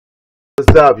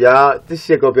What's up, y'all? This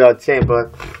shit gonna be on chain,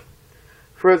 but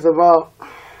first of all,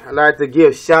 I'd like to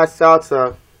give shouts out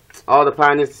to all the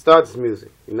pioneers to start this music,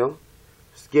 you know?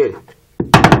 Let's get it.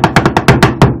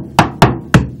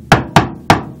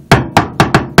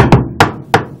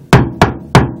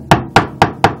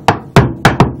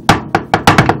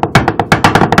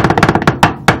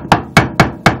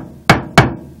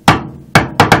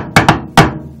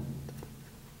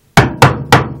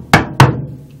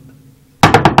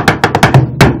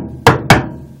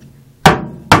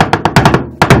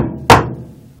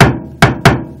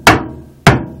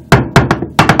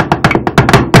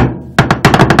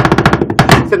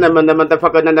 The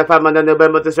motherfucker and the farmer and the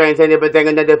bumble to strange and everything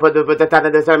and they put the time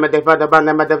of the sermon they put the band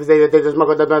and they just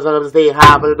smoke the guns of the sea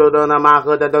half of the door on my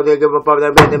hood that don't give a fuck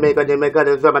the make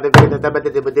the some of the things that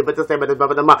but the same as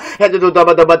the mom had to do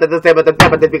double the butter the same as the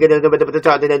pepper the bigger the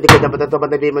charge and the top of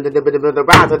the beam and the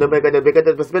brass of the bigger the bigger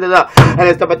to spin it up and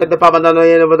it's up at the papa on the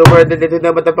end of the word that they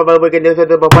know but the papa wickedness of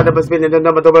the papa spinning the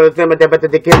number of the word same as the better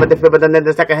the kid but the film and then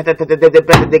the second had to the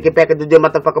better they get back and the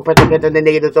motherfucker president and the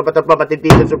niggas up at the papa the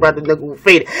beat is rather than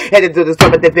fade. Headed to the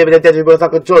store, but the people that you I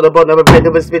control the bone of a bread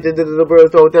that was spit into the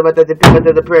world, so them at the people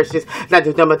to the precious, not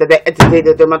just them at the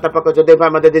entertainment, the motherfucker to the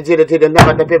farmer, the agility, the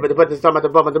never the people, to put the stomach, the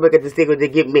bomb, the wicked, the secret they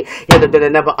give me. Headed to the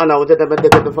never unknown, to them,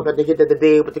 the fucker, they hit the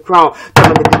day with the crown,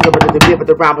 them at the beer with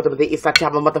the round, but the east side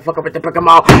chapel, motherfucker, with the prick them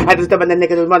all. Had to stop and the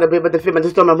niggas, mother, people, the film, and the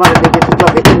storm, and mother, they get to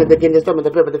talk, the again, the storm, and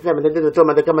the people, the film, and the little storm,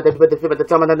 and the come, the film, and the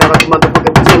storm, and the never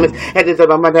motherfucking demons. Headed to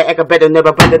my mother, echo better,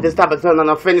 never better, this time, and turn on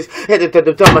a finish. Headed to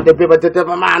the top of the people, to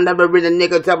the mind, never really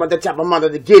nigga tell me the chop I'm under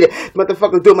to get it.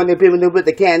 Motherfuckers do my people with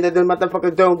the can. The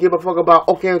motherfuckers don't give a fuck about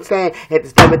okay I'm saying. Had to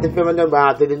stop at the film and the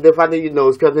round to the find you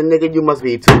nose cause the nigga you must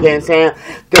be too can saying.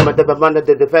 Them at the under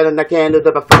the defender I can do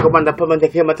the fucker on the put the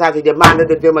hypnotize your mind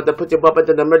the dim to put your bump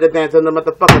into the murder dance on the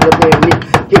motherfucker to pay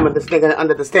me. Give me the stinker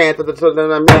under the stand to the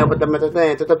children of man with the metal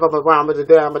stand to the pump around with the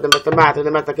down with the master mind to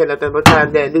the master killer to the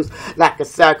time that loose like a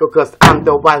cycle cause I'm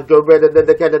the wife go rid of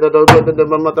the candidate don't get the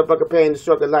motherfucker paying the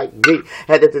struggle like me.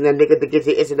 Had it to the nigga to get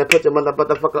your itch and put your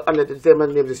motherfucker under the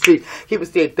demon in the street. Keep it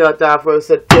straight thought out for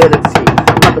versatility.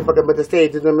 Motherfucker but the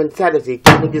stage is the mentality.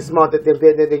 Can't be smarter than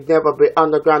better they never be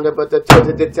underground but the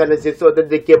chosen intelligence so that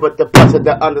they give what the plus of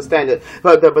the understanding.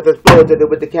 Further but the exposure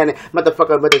with the cannon.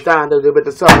 Motherfucker but the sound with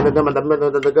the song and the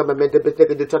middle of the government the bitch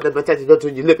nigga you try to protect you don't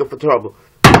you looking for trouble.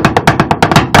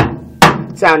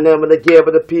 Time them to give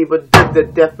the people the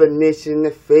definition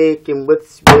of fake and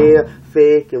what's real,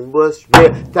 fake and what's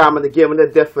real. Time to give them the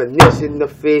definition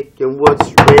of fake and what's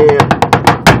real.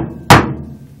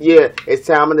 Yeah, it's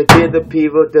time to give the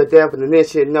people the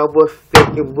definition of what's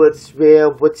fake and what's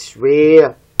real, what's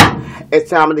real. It's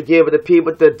time to give the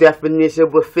people the definition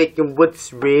of what's fake and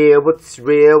what's real, what's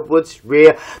real, what's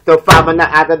real. Don't find me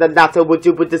out of the doctor with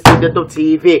you with the seat on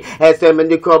TV. And some in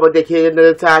the car, but they can't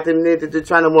the time to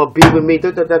trying to want to be with me.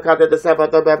 To the cut of the sapper,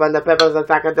 the pepper, and the peppers, the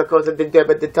sack of the coast, and the deb,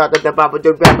 the top of the bubble,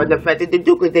 the rap, and the fat, the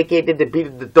duke, they can't the beat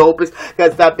of the dopest.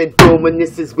 Cause I've been doing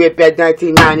this since way back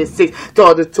 1996.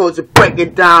 Told you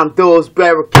breaking down those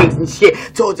barricades and shit.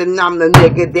 Told you I'm the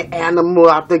nigga, the animal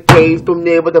out the cage. Don't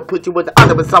never to put you with the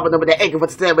under with something with the egg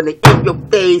with seven in your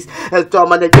face. As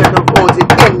Tom and the general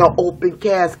in the open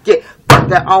casket. But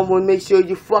that I will make sure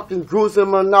you fucking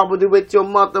gruesome and not with your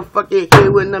motherfucking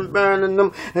head when I'm burning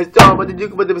them. And start with the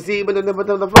duke with the receiver and the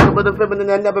motherfucker with the feminine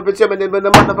and never been shipping with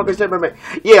the motherfucker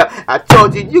shipping. Yeah, I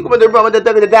told you, you come with the run with the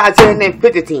dog of the die chain and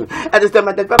 15. At the stem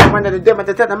at the fucking one of the dim at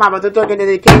the set of my mother talking and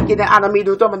they can't get it out of me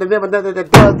to some of the river that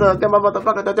the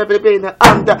motherfucker that they're being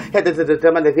under. Head to the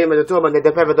time and the film and the tomb and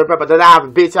the pepper the pepper the live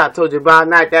bitch. I told you by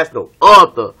night that's no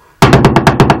author.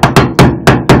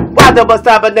 Why the bus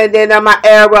stop and then I'm my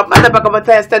air up? Motherfucker for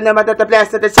test and never the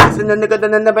blast of the shots and the nigga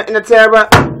then never in the terror.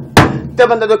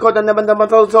 Devil the code and never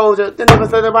the soldier. They never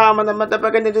said around and the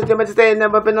motherfucker niggas never stay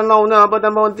never been alone now. But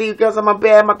I'm on deep cause I'm a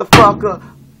bad motherfucker.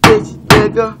 Bitch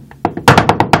nigga.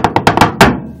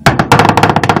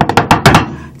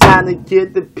 Trying to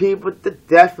give the people the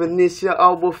definition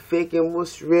of what's fake and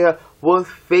what's real. What's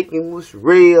fake and what's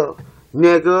real,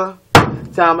 nigga.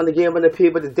 Time to give the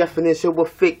people the definition of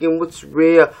what's fake and what's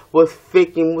real. What's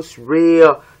fake and what's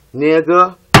real,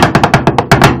 nigga.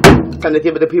 Time to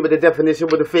give the people the definition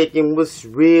of what's fake and what's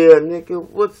real, nigga.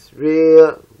 What's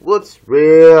real? What's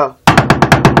real?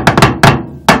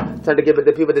 Time to give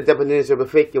the people the definition of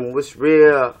what's fake and what's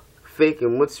real. Fake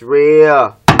and what's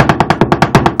real.